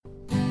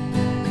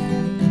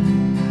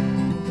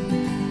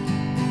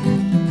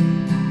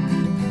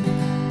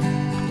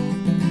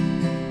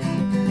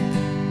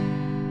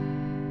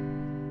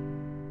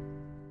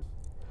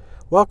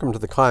Welcome to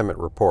the Climate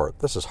Report.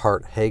 This is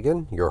Hart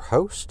Hagen, your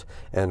host,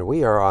 and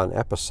we are on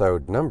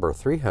episode number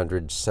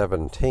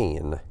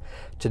 317.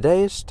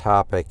 Today's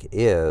topic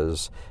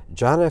is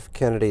John F.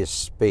 Kennedy's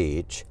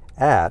speech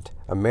at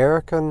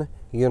American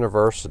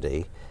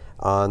University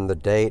on the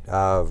date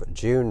of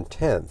June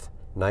 10th,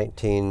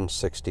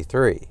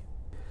 1963.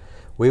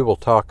 We will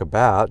talk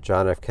about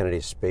John F.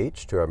 Kennedy's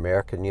speech to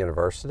American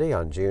University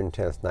on June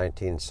 10th,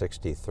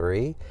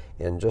 1963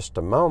 in just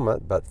a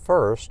moment, but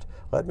first,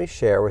 let me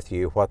share with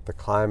you what the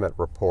Climate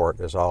Report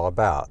is all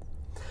about.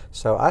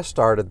 So I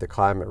started the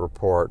Climate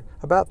Report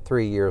about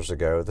 3 years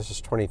ago. This is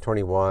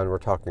 2021. We're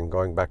talking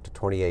going back to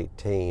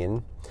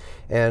 2018.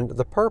 And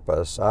the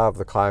purpose of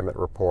the Climate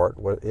Report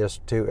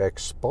is to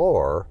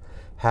explore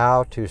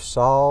how to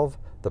solve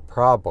the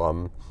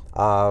problem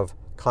of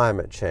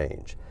climate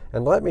change.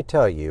 And let me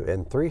tell you,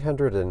 in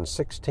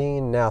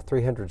 316, now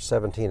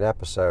 317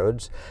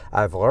 episodes,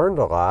 I've learned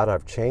a lot.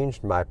 I've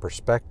changed my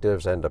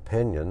perspectives and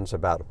opinions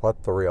about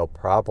what the real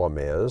problem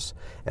is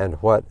and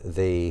what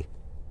the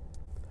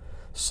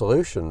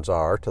solutions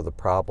are to the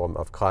problem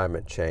of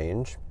climate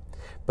change.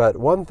 But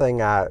one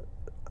thing I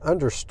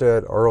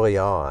understood early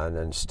on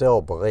and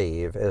still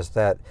believe is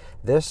that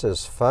this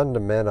is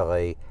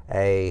fundamentally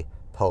a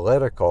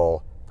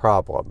political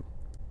problem.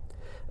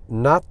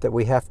 Not that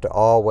we have to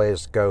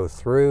always go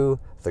through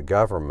the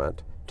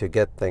government to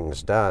get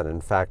things done.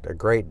 In fact, a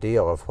great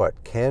deal of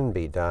what can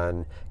be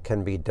done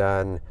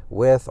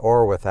with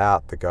or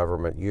without the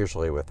government,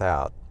 usually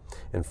without.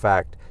 In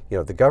fact,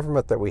 the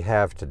government that we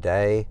have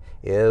today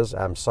is,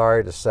 I'm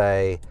sorry to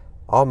say,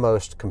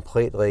 almost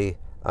completely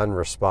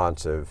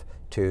unresponsive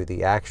to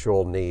the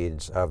actual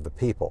needs of the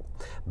people.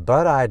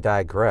 But I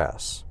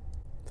digress.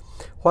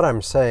 What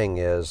I'm saying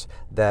is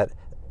that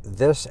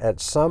this,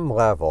 at some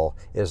level,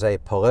 is a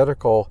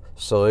political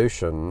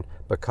solution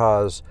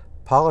because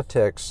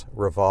politics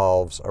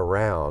revolves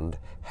around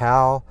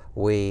how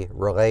we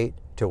relate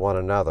to one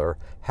another,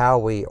 how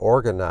we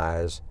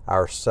organize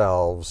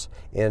ourselves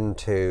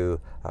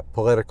into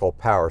political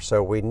power.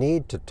 So we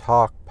need to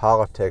talk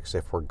politics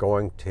if we're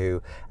going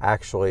to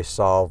actually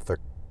solve the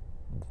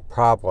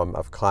problem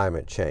of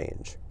climate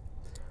change.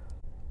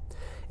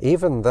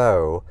 Even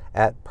though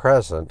at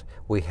present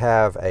we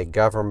have a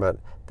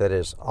government that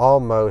is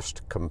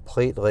almost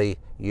completely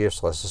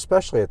useless,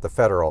 especially at the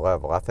federal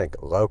level. I think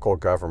local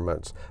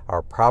governments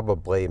are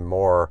probably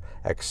more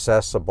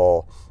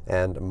accessible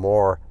and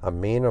more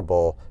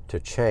amenable to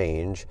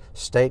change.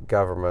 State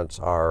governments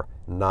are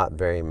not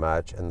very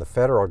much, and the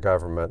federal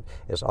government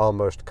is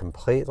almost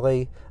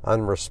completely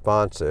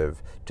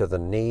unresponsive to the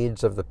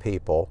needs of the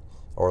people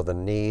or the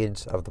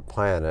needs of the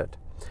planet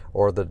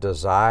or the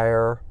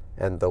desire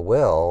and the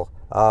will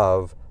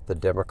of the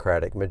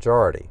Democratic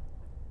majority.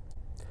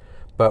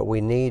 But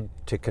we need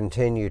to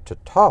continue to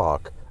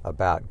talk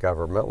about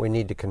government. We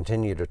need to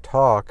continue to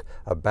talk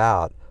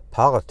about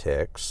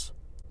politics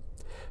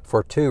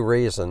for two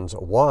reasons.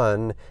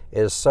 One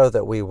is so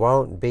that we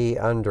won't be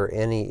under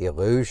any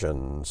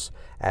illusions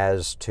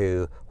as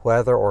to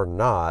whether or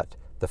not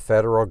the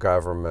federal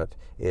government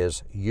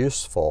is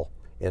useful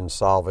in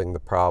solving the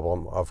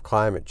problem of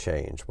climate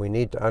change. We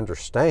need to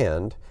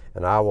understand,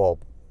 and I will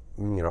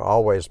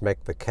always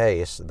make the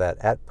case that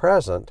at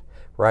present,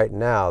 right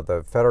now,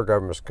 the federal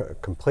government is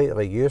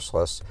completely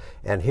useless,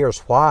 and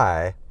here's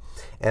why.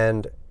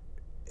 And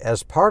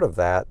as part of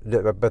that,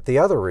 but the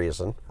other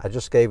reason, I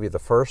just gave you the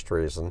first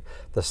reason.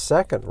 The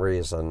second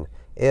reason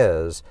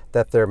is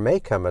that there may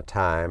come a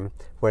time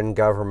when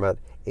government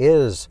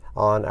is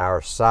on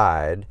our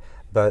side,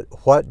 but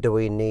what do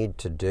we need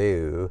to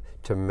do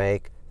to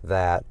make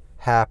that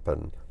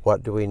happen?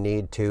 What do we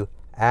need to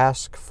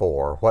ask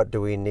for? What do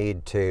we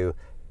need to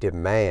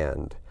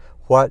demand?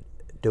 What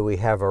do we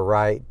have a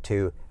right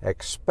to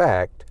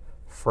expect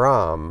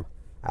from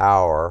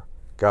our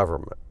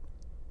government?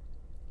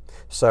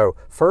 So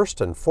first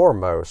and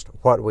foremost,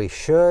 what we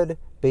should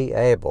be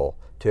able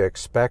to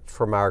expect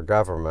from our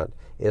government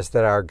is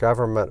that our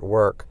government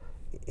work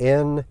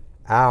in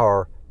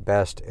our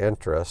best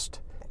interest,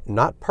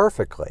 not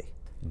perfectly,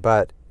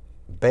 but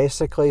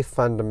basically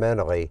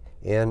fundamentally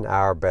in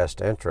our best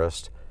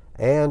interest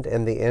and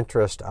in the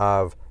interest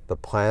of the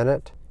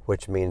planet,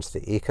 which means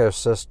the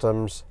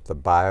ecosystems, the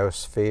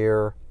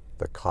biosphere,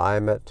 the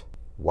climate,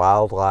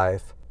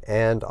 wildlife,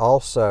 and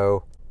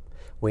also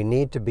we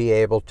need to be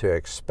able to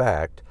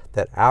expect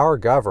that our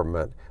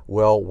government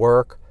will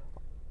work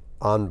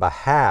on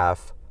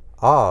behalf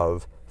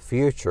of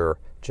future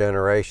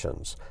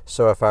generations.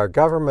 So if our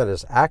government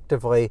is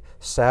actively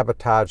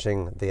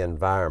sabotaging the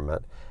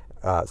environment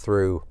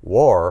through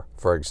war,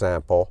 for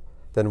example,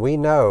 then we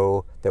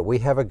know that we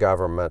have a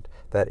government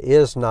that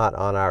is not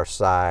on our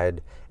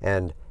side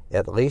and,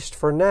 at least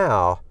for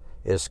now,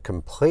 is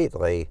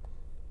completely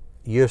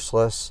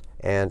useless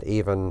and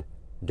even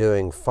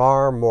doing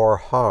far more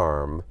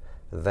harm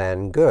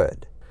than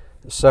good.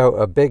 So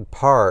a big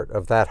part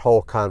of that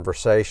whole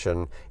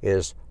conversation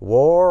is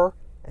war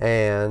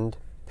and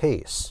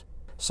peace.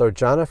 So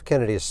John F.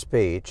 Kennedy's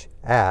speech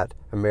at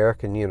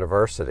American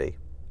University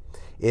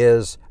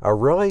is a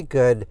really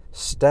good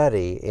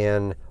study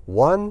in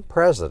one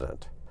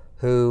president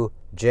who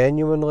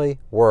genuinely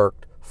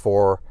worked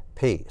for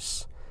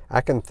peace.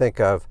 I can think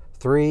of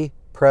 3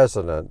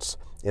 presidents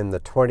in the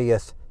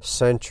 20th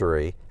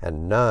century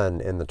and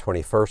none in the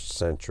 21st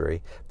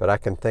century, but I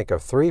can think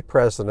of 3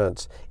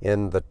 presidents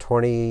in the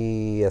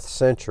 20th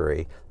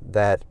century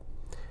that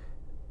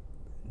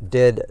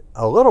did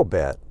a little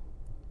bit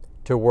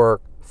to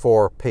work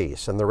for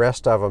peace, and the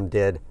rest of them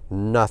did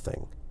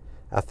nothing.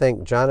 I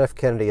think John F.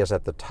 Kennedy is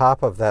at the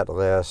top of that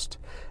list.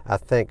 I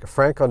think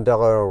Franklin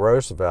Delano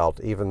Roosevelt,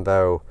 even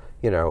though,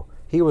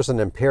 he was an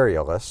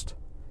imperialist,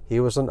 he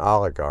was an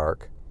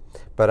oligarch,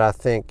 but I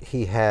think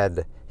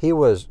had he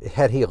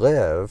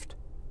lived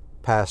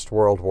past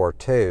World War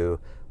II,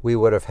 we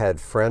would have had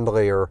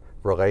friendlier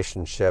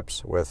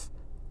relationships with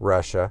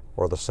Russia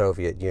or the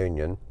Soviet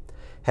Union.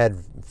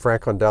 Had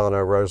Franklin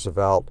Delano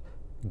Roosevelt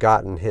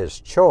gotten his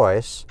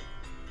choice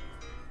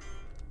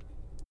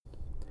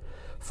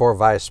for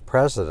vice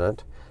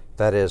president,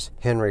 that is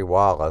Henry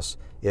Wallace,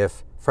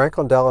 if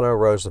Franklin Delano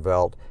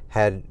Roosevelt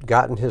had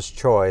gotten his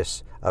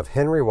choice of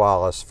Henry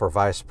Wallace for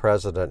vice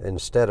president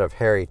instead of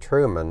Harry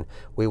Truman,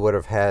 we would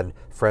have had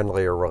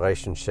friendlier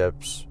relations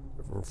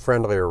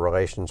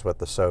with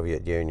the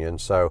Soviet Union.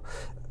 So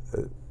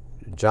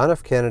John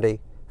F.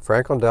 Kennedy,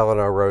 Franklin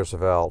Delano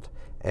Roosevelt,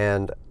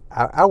 and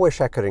I wish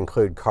I could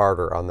include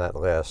Carter on that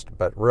list,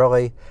 but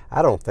really,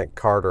 I don't think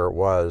Carter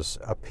was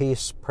a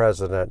peace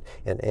president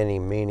in any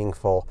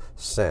meaningful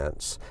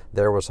sense.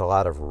 There was a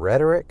lot of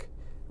rhetoric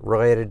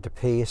related to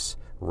peace,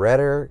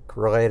 rhetoric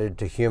related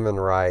to human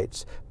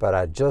rights, but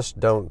I just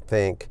don't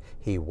think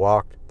he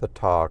walked the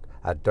talk.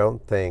 I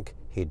don't think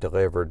he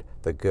delivered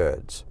the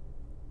goods.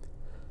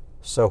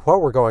 So what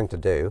we're going to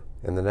do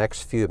in the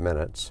next few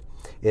minutes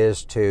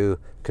is to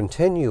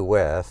continue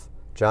with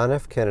John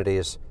F.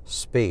 Kennedy's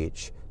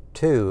speech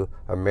to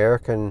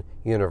American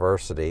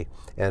University,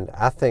 and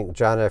I think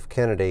John F.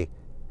 Kennedy,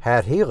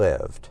 had he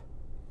lived,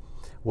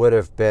 would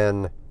have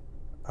been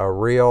a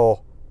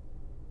real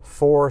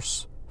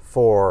force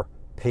for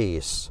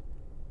peace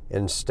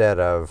instead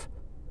of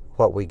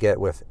what we get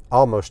with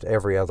almost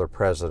every other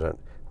president,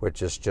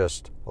 which is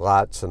just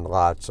lots and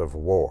lots of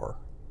war.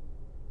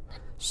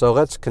 So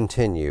let's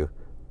continue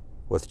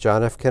with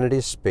John F.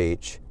 Kennedy's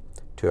speech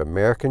to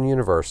American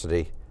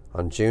University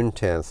on June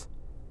 10th,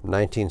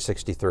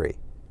 1963.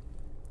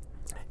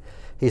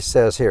 He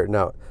says here,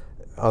 now,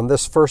 on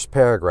this first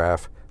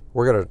paragraph,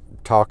 we're going to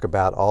talk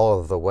about all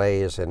of the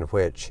ways in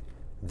which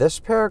this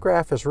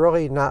paragraph is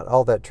really not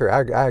all that true.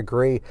 I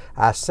agree.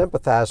 I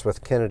sympathize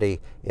with Kennedy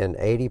in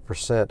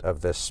 80%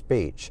 of this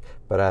speech,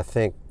 but I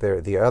think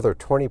the other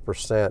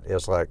 20%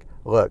 is like,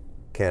 look,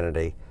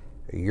 Kennedy,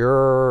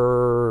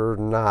 you're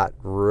not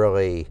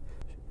really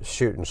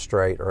shooting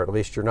straight, or at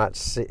least you're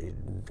not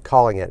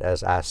calling it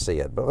as I see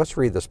it. But let's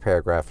read this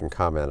paragraph and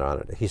comment on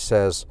it. He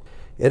says,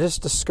 "It is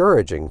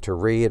discouraging to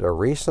read a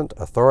recent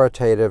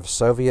authoritative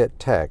Soviet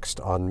text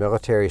on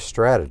military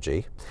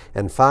strategy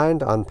and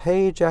find on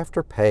page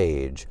after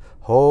page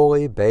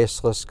wholly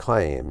baseless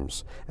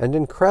claims and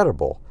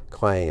incredible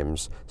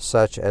claims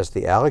such as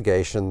the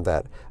allegation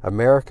that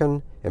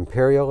American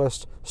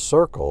imperialist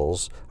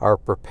circles are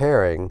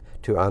preparing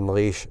to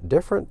unleash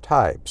different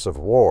types of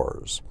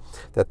wars,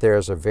 that there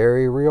is a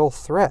very real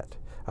threat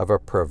of a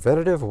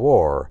preventative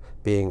war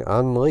being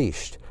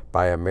unleashed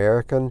by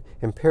American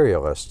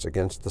imperialists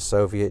against the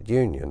Soviet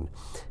Union,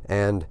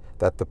 and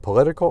that the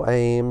political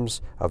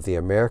aims of the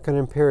American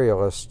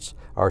imperialists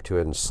are to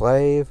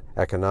enslave,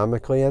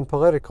 economically and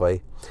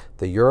politically,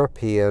 the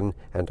European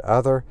and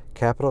other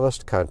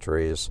capitalist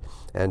countries,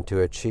 and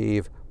to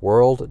achieve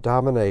world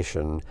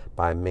domination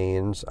by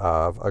means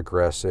of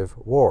aggressive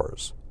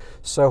wars."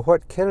 So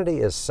what Kennedy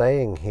is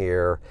saying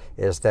here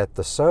is that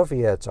the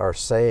Soviets are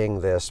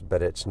saying this,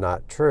 but it's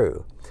not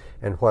true.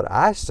 And what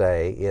I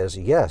say is,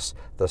 yes,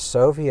 the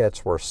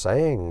Soviets were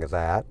saying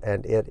that,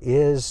 and it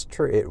is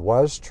true. It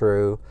was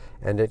true,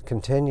 and it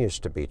continues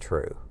to be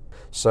true.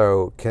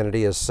 So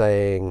Kennedy is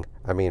saying,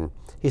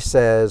 he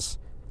says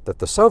that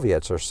the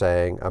Soviets are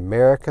saying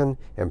American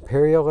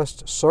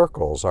imperialist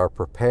circles are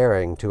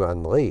preparing to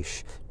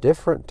unleash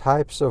different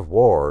types of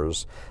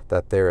wars,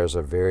 that there is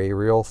a very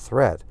real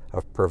threat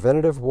of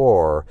preventative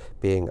war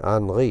being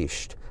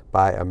unleashed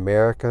by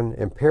American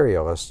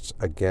imperialists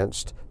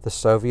against the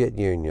Soviet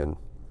Union,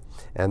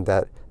 and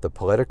that the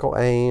political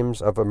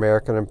aims of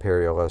American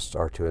imperialists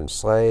are to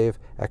enslave,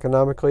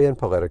 economically and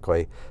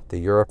politically, the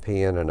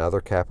European and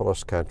other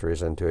capitalist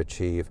countries, and to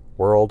achieve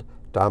world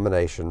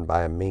domination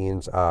by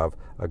means of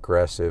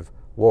aggressive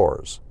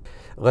wars.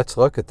 Let's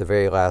look at the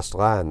very last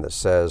line that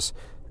says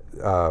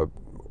that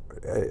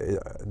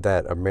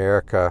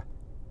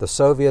the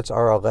Soviets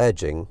are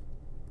alleging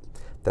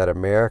that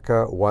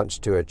America wants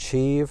to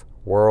achieve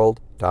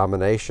world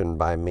domination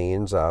by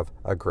means of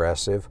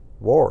aggressive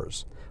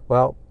wars.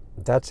 Well,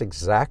 that's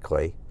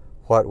exactly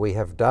what we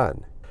have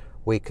done.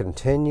 We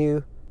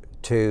continue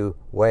to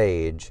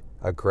wage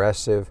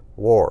aggressive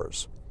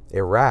wars.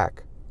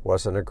 Iraq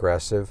was an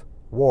aggressive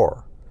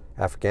war.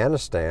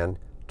 Afghanistan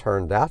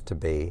turned out to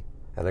be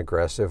an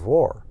aggressive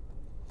war.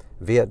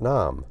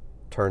 Vietnam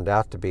turned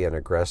out to be an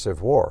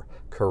aggressive war.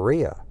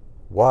 Korea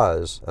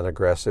was an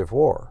aggressive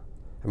war.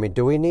 I mean,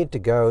 do we need to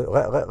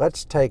go?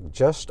 Let's take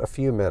just a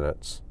few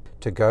minutes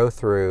to go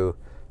through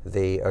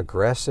the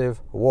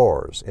aggressive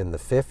wars in the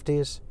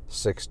 50s,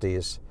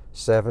 60s,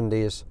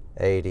 70s,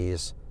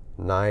 80s,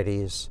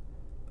 90s,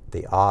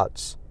 the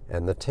aughts,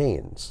 and the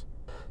teens.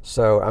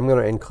 So I'm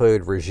going to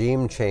include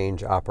regime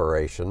change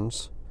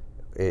operations.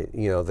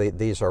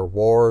 These are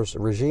wars.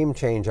 Regime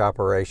change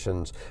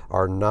operations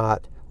are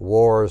not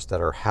wars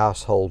that are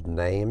household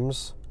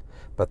names,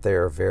 but they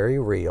are very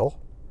real.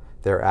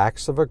 They're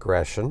acts of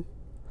aggression.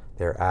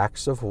 They're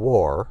acts of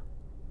war.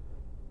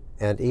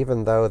 And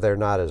even though they're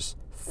not as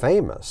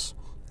famous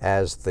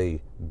as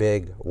the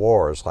big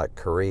wars like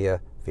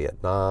Korea,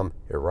 Vietnam,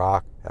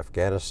 Iraq,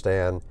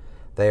 Afghanistan,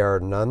 they are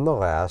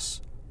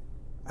nonetheless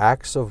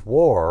acts of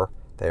war.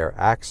 They are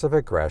acts of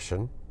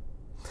aggression.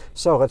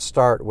 So let's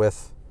start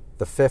with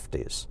the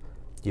 50s.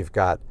 You've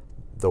got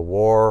the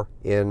war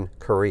in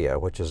Korea,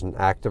 which is an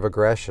act of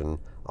aggression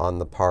on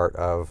the part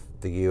of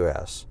the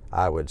U.S.,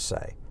 I would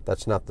say.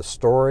 That's not the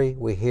story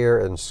we hear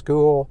in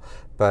school,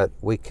 but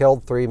we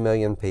killed 3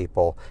 million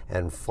people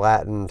and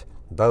flattened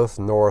both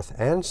North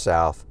and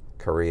South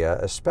Korea,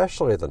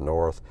 especially the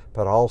North,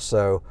 but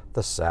also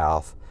the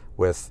South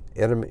with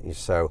enemies.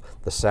 So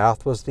the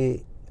South was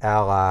the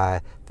ally,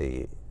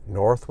 the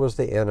North was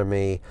the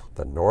enemy.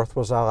 The North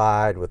was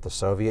allied with the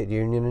Soviet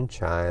Union and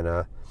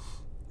China,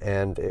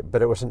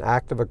 but it was an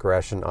act of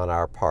aggression on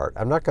our part.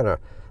 I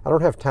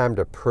don't have time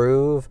to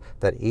prove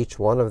that each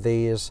one of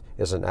these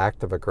is an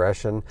act of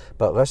aggression,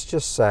 but let's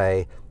just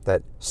say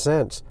that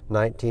since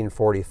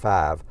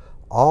 1945,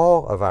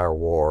 all of our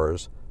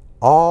wars,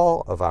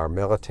 all of our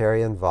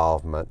military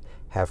involvement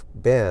have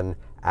been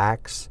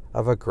acts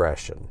of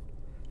aggression,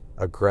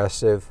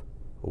 aggressive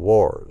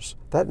wars.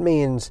 That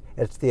means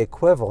it's the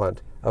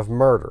equivalent of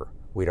murder.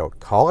 We don't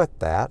call it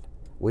that.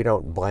 We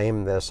don't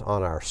blame this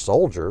on our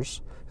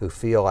soldiers who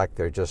feel like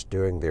they're just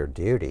doing their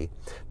duty,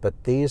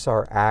 but these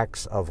are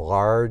acts of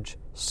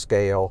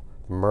large-scale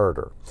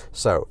murder.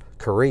 So,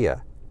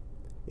 Korea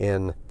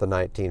in the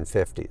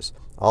 1950s.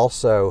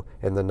 Also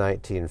in the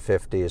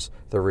 1950s,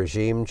 the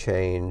regime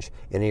change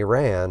in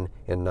Iran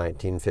in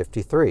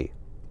 1953.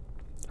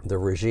 The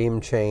regime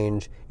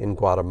change in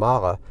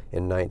Guatemala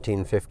in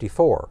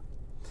 1954.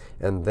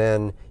 And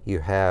then you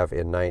have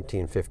in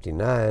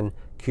 1959,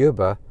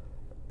 Cuba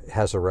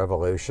has a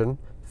revolution.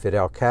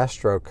 Fidel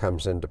Castro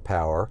comes into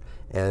power,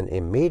 and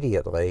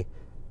immediately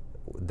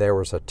there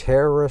was a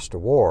terrorist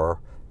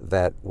war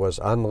that was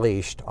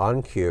unleashed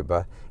on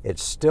Cuba.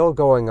 It's still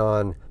going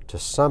on to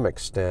some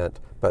extent,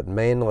 but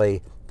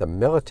mainly the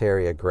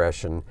military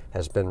aggression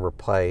has been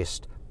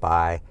replaced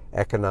by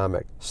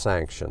economic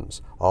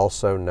sanctions,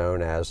 also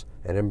known as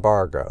an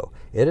embargo.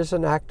 It is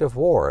an act of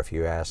war, if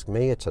you ask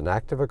me. It's an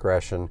act of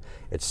aggression.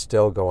 It's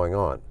still going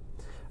on.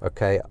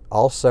 Okay,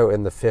 also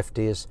in the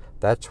 50s,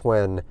 that's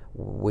when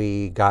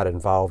we got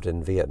involved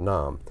in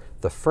Vietnam.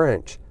 The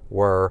French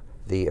were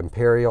the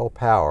imperial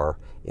power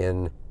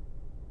in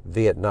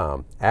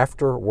Vietnam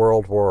after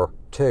World War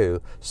II.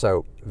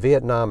 So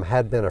Vietnam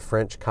had been a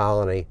French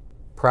colony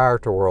prior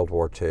to World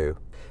War II.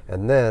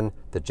 And then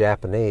the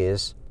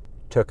Japanese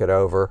took it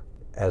over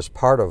as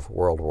part of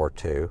World War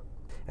II.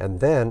 And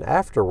then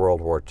after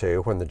World War II,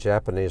 when the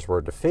Japanese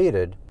were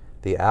defeated,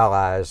 the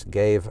Allies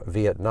gave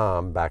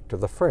Vietnam back to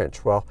the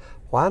French. Well,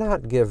 why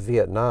not give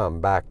Vietnam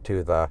back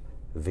to the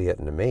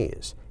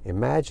Vietnamese?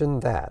 Imagine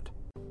that.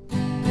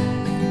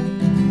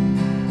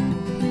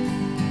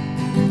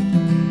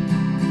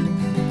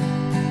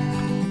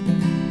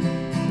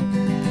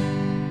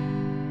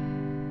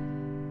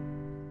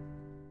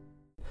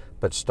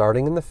 But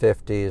starting in the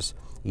 50s,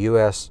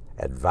 U.S.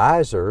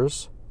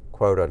 advisors,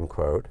 quote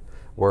unquote,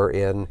 were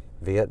in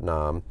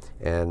Vietnam.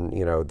 And,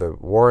 the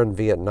war in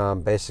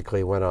Vietnam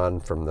basically went on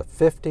from the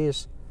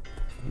 50s,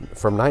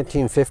 from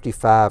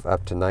 1955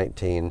 up to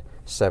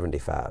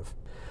 1975.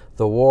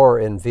 The war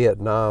in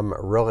Vietnam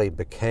really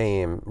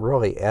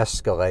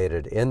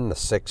escalated in the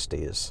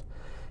 60s.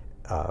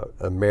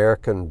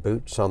 American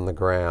boots on the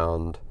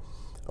ground,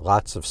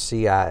 lots of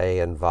CIA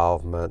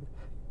involvement.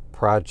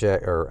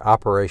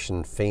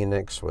 Operation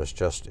Phoenix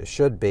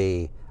should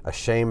be a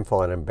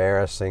shameful and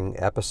embarrassing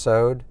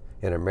episode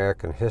in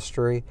American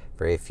history.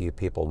 Very few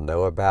people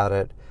know about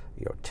it.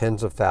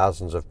 Tens of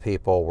thousands of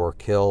people were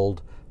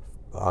killed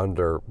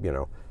under,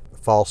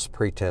 false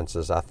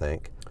pretenses, I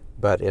think.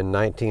 But in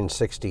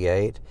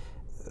 1968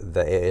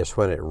 is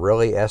when it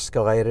really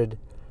escalated,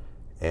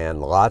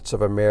 and lots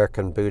of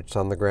American boots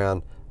on the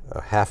ground,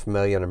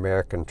 500,000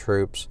 American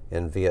troops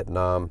in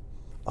Vietnam.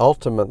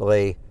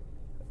 Ultimately,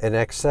 in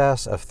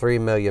excess of 3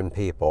 million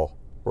people,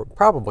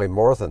 probably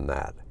more than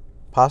that,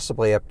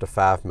 possibly up to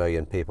 5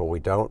 million people. We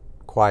don't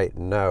quite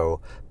know,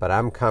 but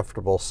I'm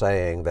comfortable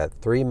saying that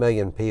 3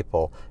 million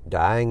people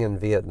dying in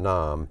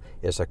Vietnam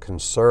is a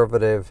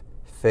conservative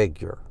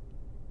figure.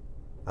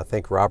 I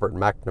think Robert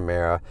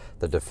McNamara,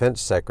 the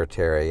defense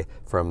secretary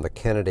from the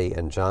Kennedy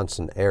and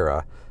Johnson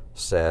era,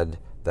 said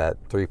that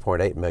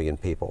 3.8 million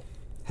people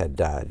had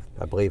died.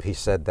 I believe he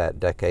said that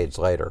decades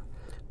later.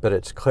 But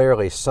it's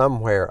clearly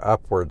somewhere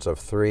upwards of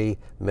 3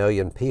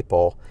 million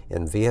people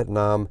in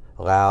Vietnam,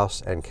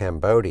 Laos, and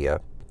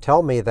Cambodia.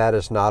 Tell me that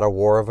is not a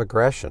war of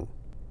aggression.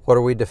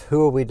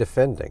 Who are we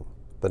defending?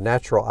 The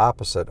natural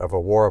opposite of a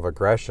war of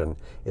aggression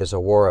is a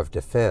war of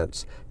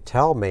defense.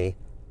 Tell me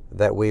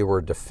that we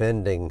were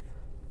defending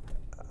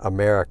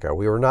America.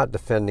 We were not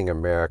defending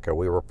America.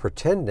 We were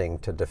pretending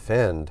to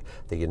defend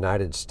the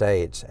United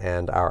States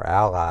and our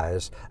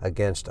allies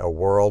against a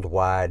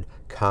worldwide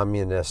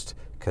communist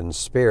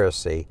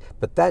conspiracy,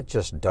 but that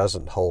just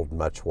doesn't hold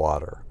much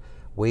water.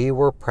 We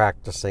were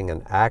practicing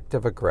an act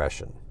of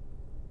aggression.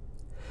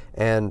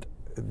 And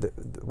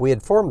we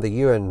had formed the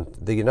UN,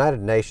 the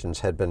United Nations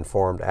had been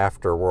formed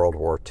after World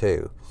War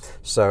II.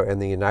 So,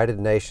 and the United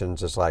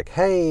Nations is like,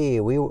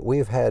 hey,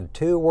 we've had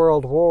 2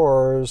 world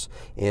wars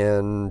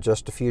in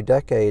just a few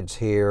decades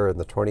here in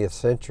the 20th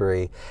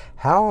century.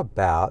 How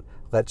about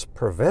let's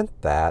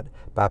prevent that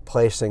by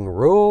placing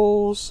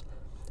rules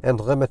and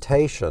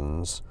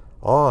limitations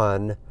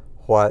on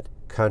what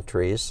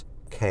countries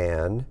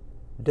can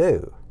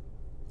do?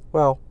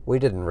 Well, we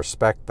didn't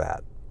respect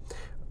that.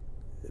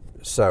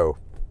 So,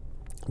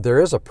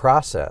 there is a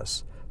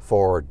process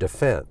for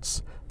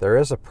defense. There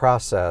is a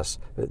process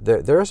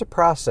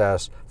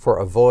for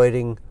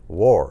avoiding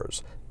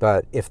wars.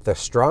 But if the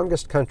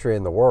strongest country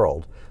in the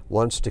world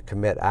wants to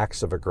commit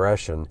acts of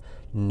aggression,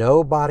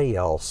 nobody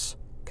else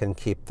can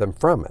keep them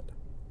from it.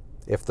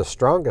 If the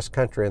strongest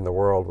country in the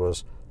world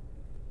was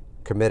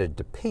committed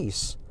to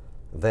peace,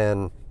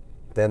 then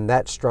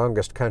that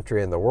strongest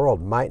country in the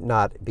world might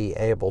not be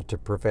able to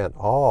prevent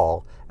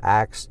all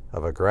acts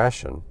of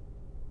aggression.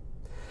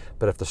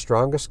 But if the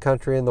strongest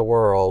country in the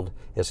world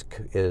is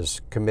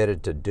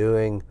committed to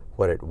doing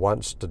what it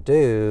wants to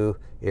do,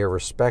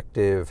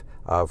 irrespective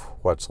of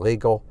what's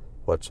legal,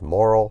 what's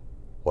moral,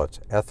 what's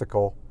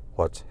ethical,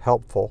 what's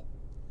helpful,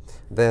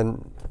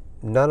 then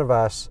none of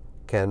us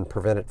can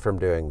prevent it from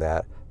doing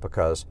that,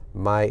 because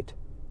might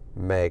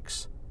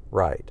makes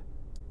right.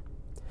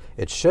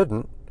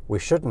 We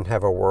shouldn't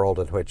have a world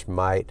in which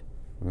might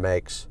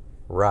makes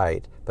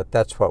right, but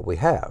that's what we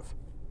have.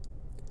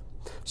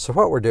 So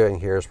what we're doing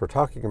here is we're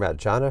talking about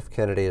John F.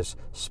 Kennedy's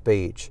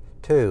speech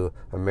to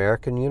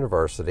American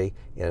University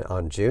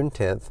on June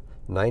 10th,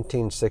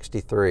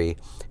 1963.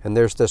 And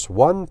there's this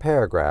one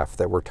paragraph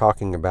that we're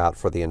talking about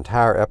for the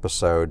entire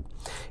episode.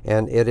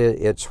 And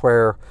it's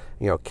where,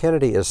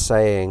 Kennedy is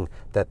saying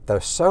that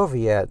the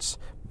Soviets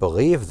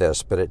believe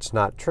this, but it's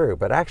not true.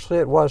 But actually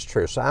it was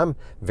true. So I'm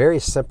very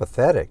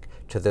sympathetic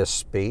to this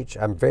speech.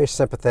 I'm very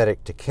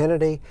sympathetic to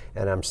Kennedy,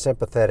 and I'm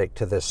sympathetic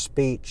to this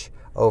speech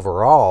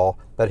overall,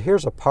 but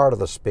here's a part of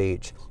the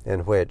speech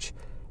in which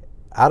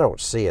I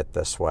don't see it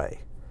this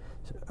way.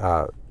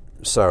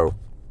 So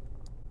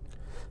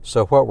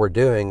what we're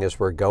doing is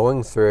we're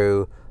going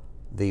through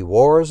the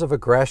wars of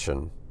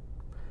aggression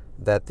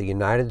that the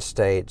United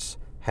States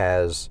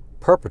has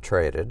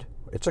perpetrated.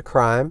 It's a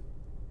crime.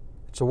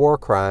 It's a war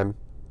crime.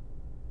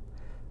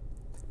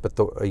 But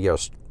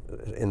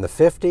in the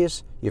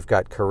 50s, you've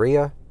got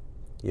Korea.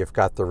 You've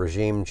got the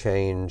regime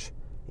change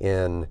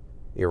in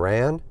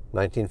Iran,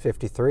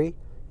 1953.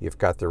 You've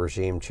got the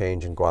regime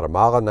change in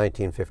Guatemala,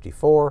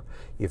 1954.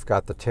 You've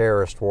got the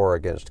terrorist war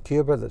against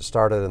Cuba that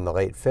started in the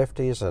late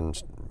 50s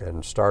and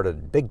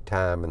started big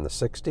time in the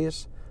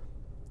 60s.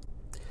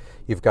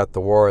 You've got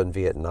the war in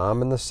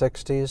Vietnam in the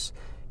 60s.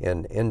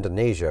 In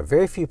Indonesia,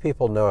 very few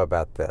people know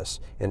about this.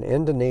 In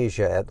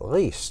Indonesia, at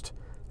least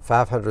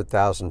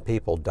 500,000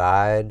 people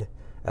died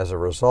as a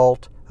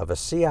result of a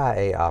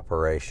CIA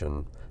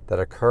operation that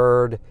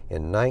occurred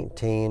in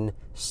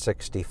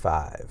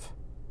 1965.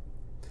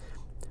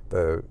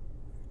 The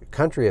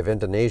country of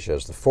Indonesia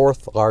is the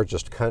fourth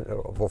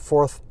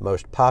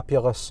most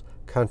populous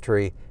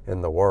country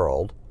in the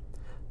world,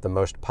 the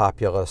most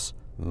populous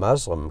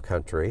Muslim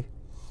country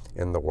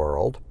in the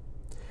world,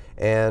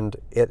 and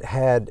it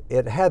had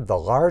the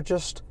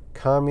largest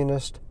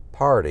communist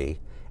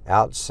party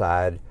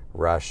outside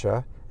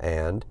Russia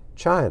and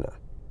China.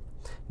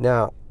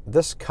 Now,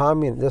 this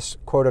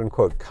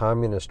quote-unquote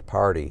communist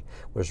party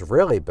was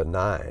really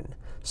benign,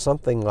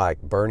 something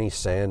like Bernie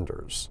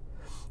Sanders.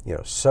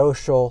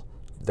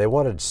 They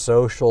wanted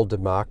social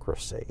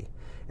democracy,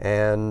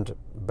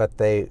 but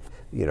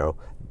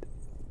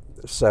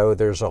so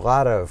there's a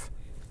lot of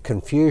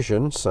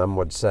confusion, some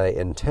would say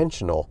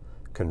intentional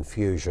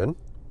confusion,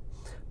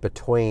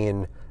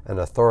 between an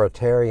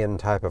authoritarian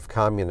type of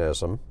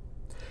communism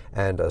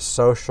and a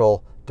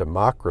social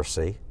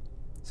democracy.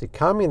 See,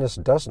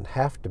 communist doesn't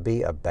have to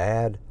be a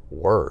bad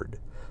word.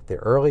 The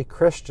early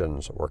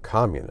Christians were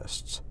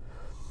communists.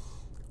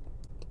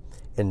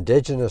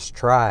 Indigenous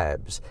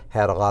tribes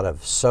had a lot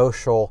of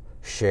social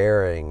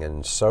sharing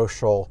and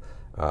social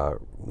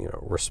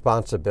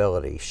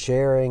responsibility,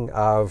 sharing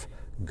of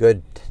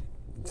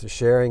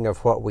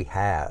what we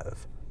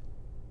have.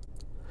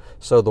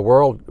 So the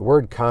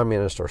word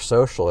communist or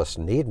socialist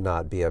need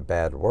not be a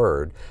bad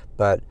word,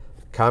 but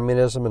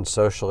communism and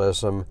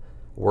socialism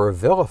were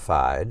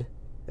vilified,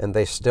 and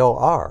they still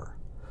are.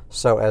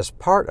 So as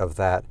part of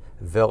that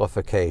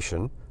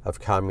vilification of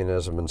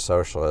communism and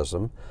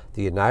socialism,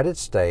 the United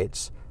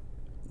States,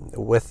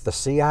 with the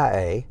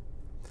CIA,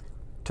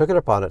 took it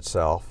upon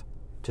itself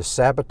to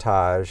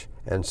sabotage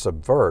and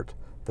subvert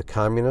the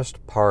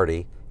Communist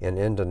Party in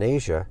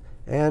Indonesia,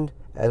 and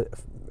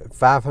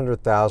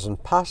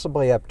 500,000,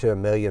 possibly up to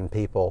 1 million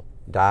people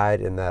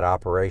died in that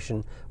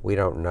operation. We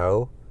don't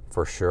know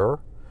for sure.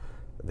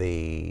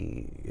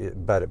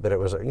 But it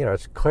was,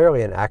 it's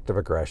clearly an act of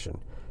aggression.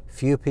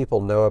 Few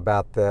people know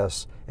about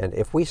this, and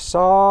if we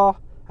saw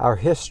our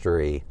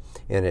history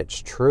in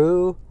its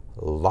true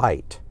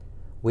light,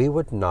 we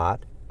would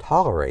not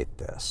tolerate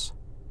this.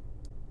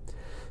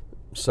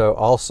 So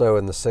also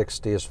in the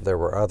 60s, there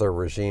were other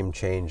regime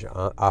change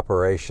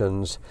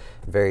operations,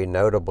 very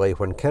notably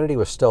when Kennedy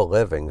was still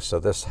living. So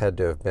this was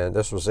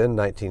in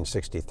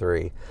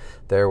 1963.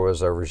 There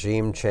was a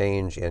regime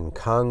change in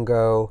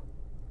Congo.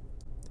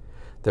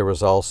 There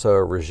was also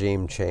a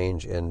regime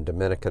change in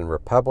Dominican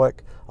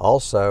Republic.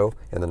 Also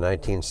in the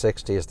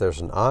 1960s,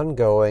 there's an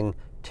ongoing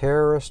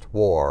terrorist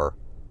war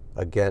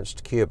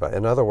against Cuba.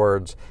 In other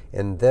words,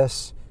 in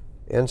this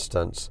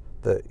instance,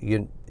 the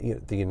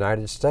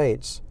United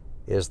States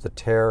is the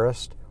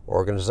terrorist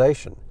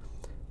organization.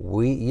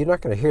 You're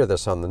not going to hear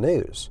this on the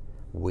news.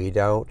 We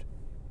don't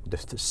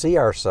see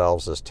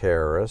ourselves as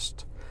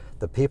terrorists.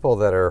 The people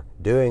that are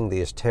doing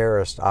these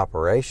terrorist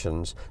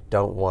operations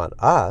don't want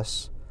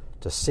us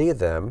to see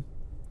them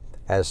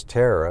as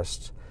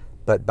terrorists,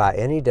 but by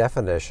any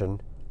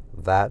definition,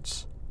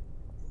 that's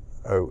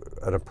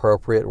an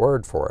appropriate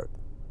word for it.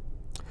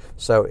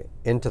 So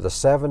into the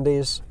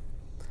 70s,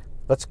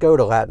 let's go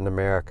to Latin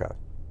America.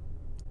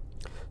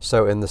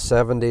 So in the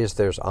 70s,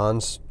 there's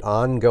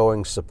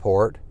ongoing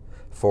support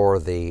for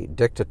the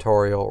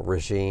dictatorial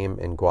regime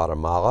in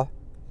Guatemala.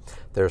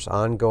 There's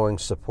ongoing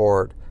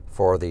support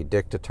for the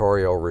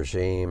dictatorial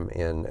regime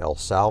in El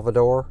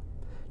Salvador.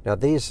 Now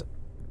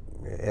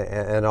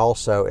and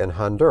also in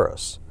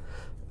Honduras.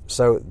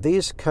 So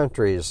these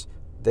countries,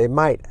 they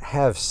might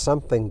have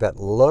something that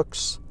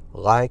looks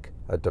like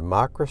a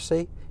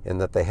democracy in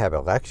that they have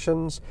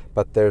elections,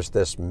 but there's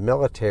this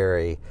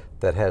military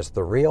that has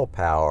the real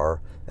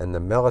power, and the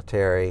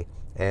military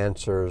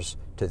answers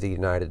to the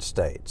United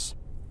States.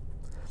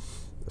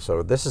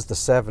 So this is the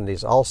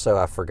 70s. Also,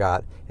 I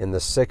forgot, in the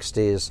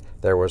 60s,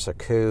 there was a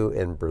coup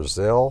in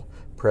Brazil.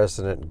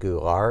 President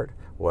Goulart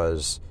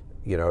was,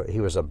 he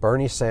was a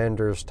Bernie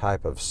Sanders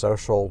type of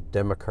social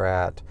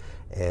democrat,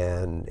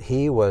 and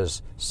he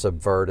was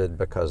subverted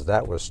because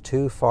that was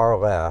too far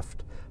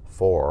left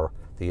for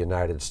the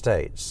United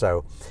States.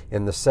 So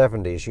in the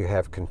 70s, you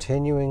have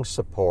continuing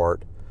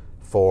support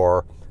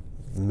for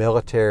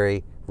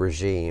military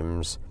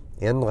regimes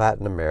in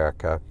Latin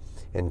America,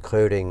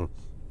 including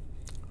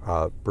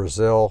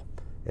Brazil,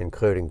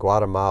 including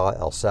Guatemala,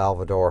 El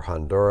Salvador,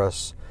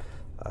 Honduras.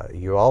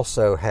 You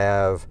also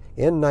have,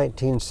 in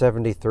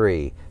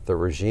 1973, the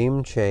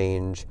regime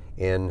change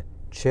in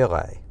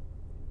Chile.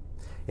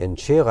 In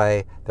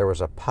Chile, there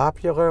was a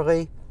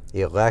popularly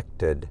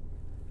elected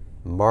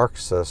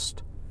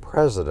Marxist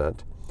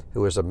president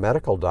who was a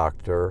medical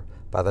doctor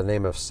by the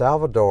name of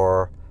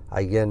Salvador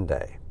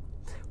Allende.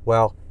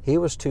 Well, he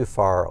was too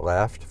far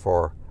left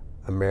for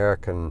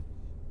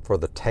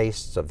the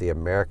tastes of the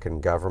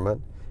American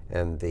government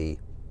and the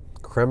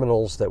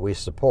criminals that we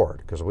support,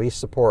 because we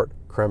support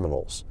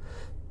criminals.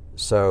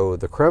 So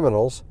the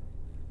criminals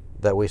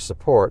that we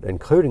support,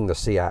 including the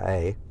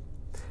CIA,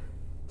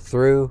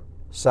 threw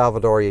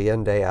Salvador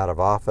Allende out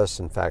of office.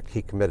 In fact,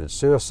 he committed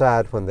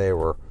suicide when they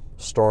were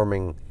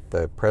storming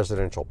the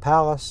presidential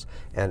palace,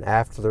 and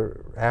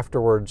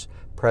afterwards,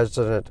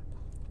 President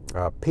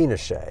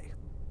Pinochet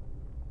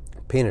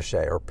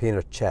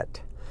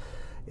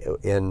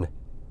in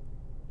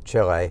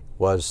Chile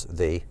was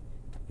the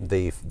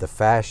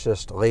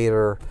fascist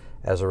leader.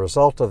 As a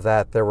result of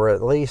that, there were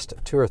at least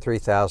 2,000 or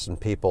 3,000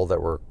 people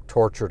that were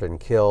tortured and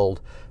killed,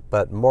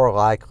 but more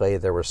likely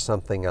there was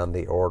something on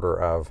the order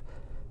of,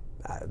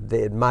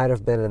 it might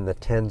have been in the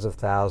tens of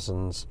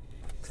thousands,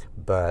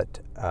 but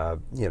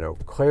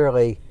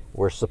clearly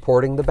we're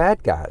supporting the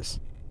bad guys.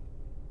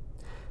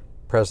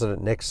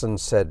 President Nixon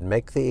said,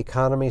 "Make the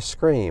economy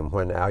scream."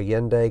 When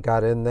Allende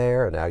got in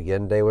there and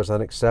Allende was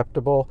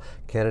unacceptable,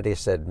 Kennedy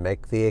said,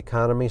 "Make the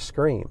economy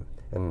scream."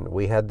 And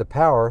we had the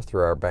power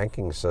through our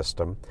banking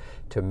system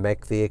to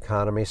make the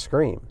economy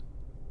scream.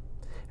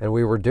 And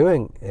we were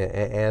doing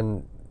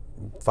and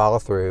follow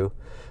through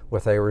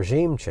with a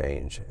regime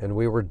change. And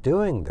we were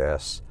doing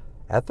this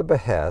at the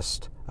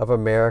behest of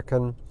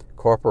American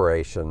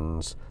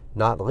corporations,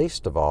 not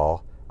least of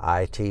all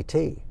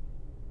ITT.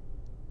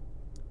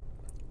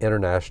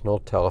 International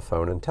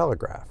Telephone and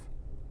Telegraph.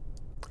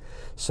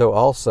 So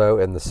also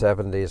in the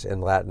 70s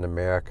in Latin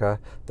America,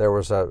 there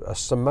was a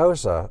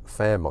Somoza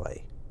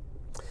family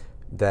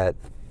that,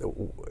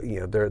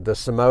 the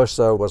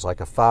Somoza was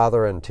like a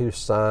father and two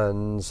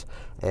sons,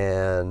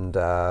 and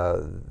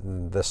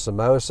the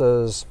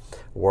Somozas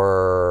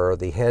were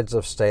the heads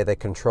of state. They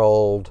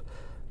controlled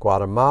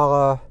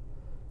Guatemala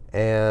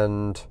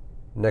and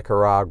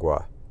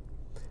Nicaragua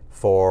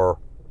for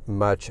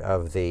much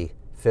of the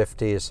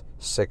 50s,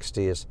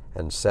 60s,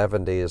 and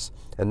 70s.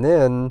 And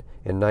then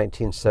in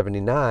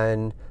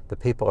 1979, the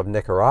people of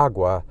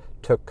Nicaragua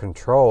took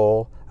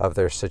control of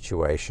their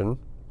situation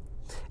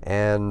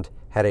and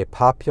had a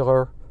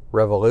popular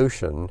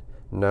revolution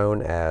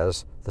known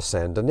as the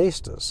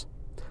Sandinistas.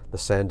 The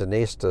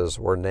Sandinistas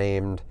were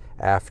named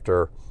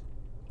after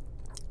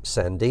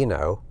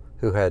Sandino,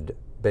 who had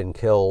been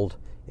killed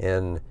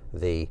in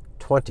the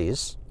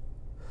 20s.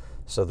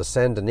 So the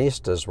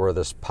Sandinistas were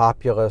this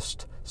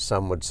populist,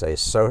 some would say,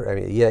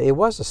 it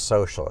was a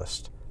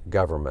socialist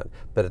government,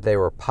 but they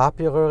were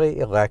popularly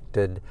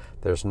elected.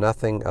 There's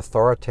nothing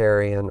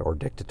authoritarian or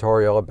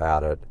dictatorial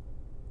about it.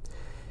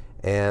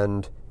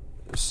 And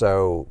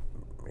so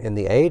in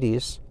the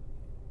 80s,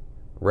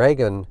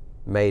 Reagan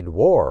made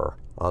war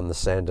on the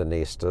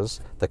Sandinistas.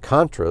 The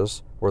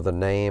Contras were the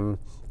name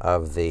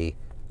of the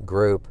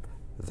group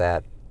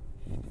that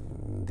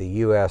the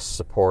U.S.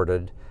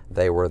 supported.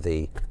 They were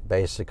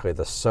basically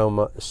the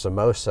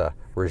Somoza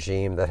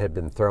regime that had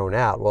been thrown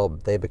out. Well,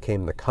 they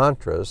became the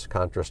Contras.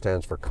 Contra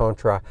stands for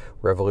Contra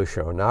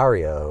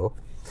Revolucionario.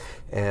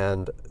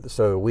 And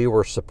so we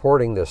were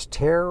supporting this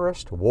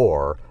terrorist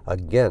war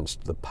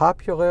against the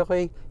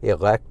popularly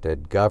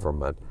elected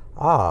government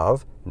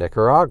of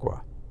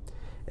Nicaragua.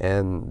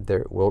 And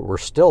we're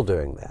still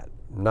doing that.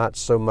 Not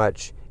so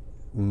much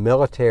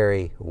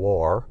military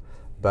war,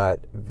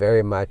 but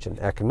very much an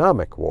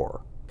economic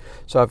war.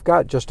 So I've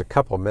got just a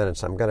couple of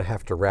minutes. I'm going to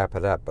have to wrap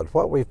it up. But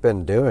what we've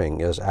been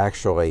doing is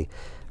actually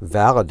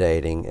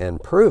validating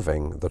and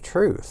proving the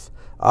truth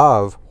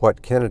of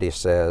what Kennedy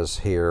says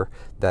here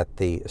that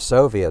the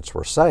Soviets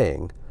were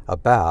saying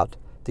about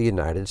the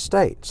United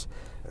States.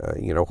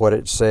 What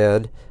it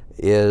said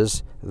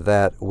is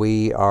that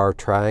we are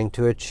trying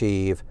to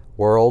achieve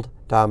world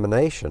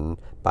domination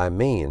by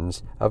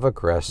means of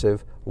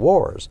aggressive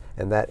wars.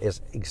 And that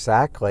is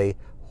exactly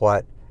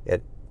what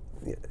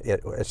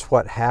it's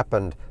what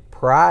happened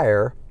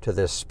prior to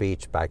this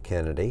speech by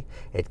Kennedy.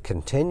 It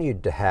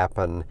continued to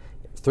happen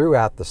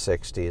throughout the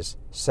 60s,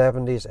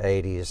 70s,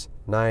 80s,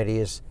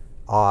 90s,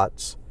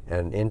 aughts,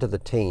 and into the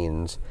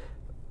teens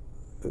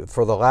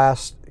for the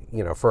last,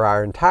 for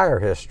our entire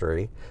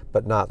history,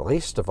 but not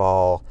least of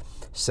all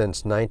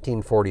since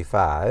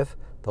 1945,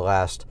 the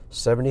last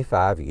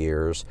 75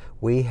 years,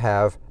 we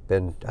have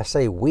been, I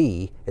say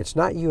we, it's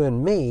not you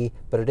and me,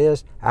 but it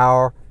is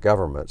our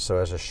government. So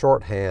as a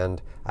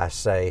shorthand, I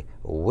say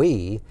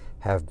we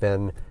have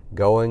been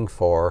going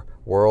for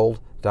world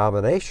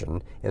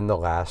domination in the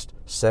last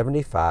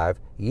 75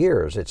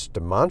 years. It's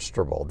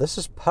demonstrable. This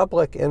is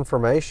public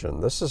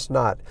information. This is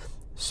not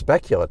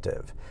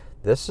speculative.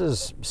 This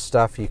is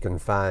stuff you can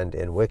find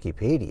in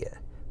Wikipedia,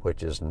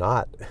 which is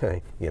not,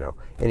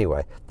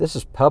 anyway, this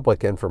is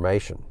public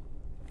information.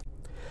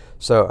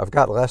 So I've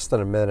got less than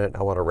a minute.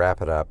 I want to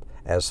wrap it up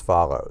as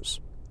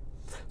follows.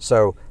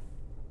 So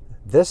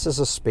this is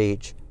a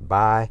speech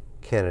by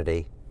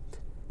Kennedy,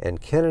 and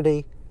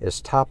Kennedy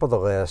is top of the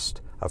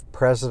list of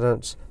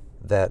presidents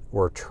that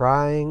were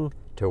trying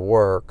to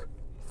work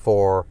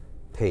for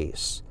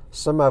peace.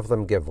 Some of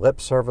them give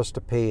lip service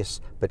to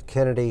peace, but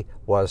Kennedy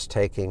was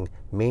taking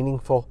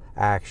meaningful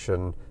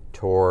action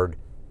toward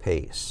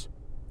peace.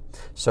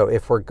 So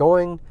if we're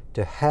going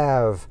to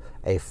have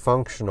a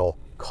functional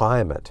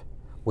climate,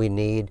 we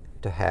need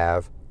to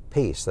have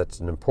peace.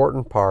 That's an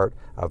important part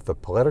of the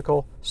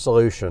political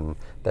solution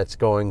that's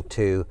going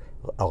to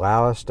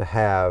allow us to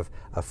have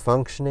a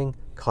functioning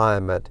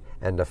climate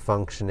and a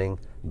functioning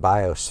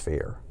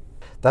biosphere.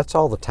 That's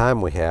all the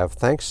time we have.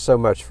 Thanks so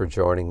much for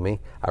joining me.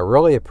 I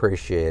really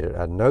appreciate it.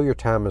 I know your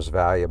time is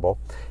valuable,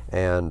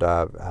 and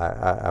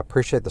I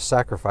appreciate the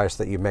sacrifice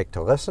that you make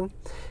to listen.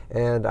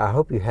 And I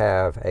hope you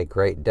have a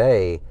great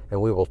day,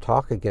 and we will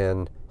talk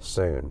again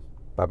soon.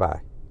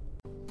 Bye-bye.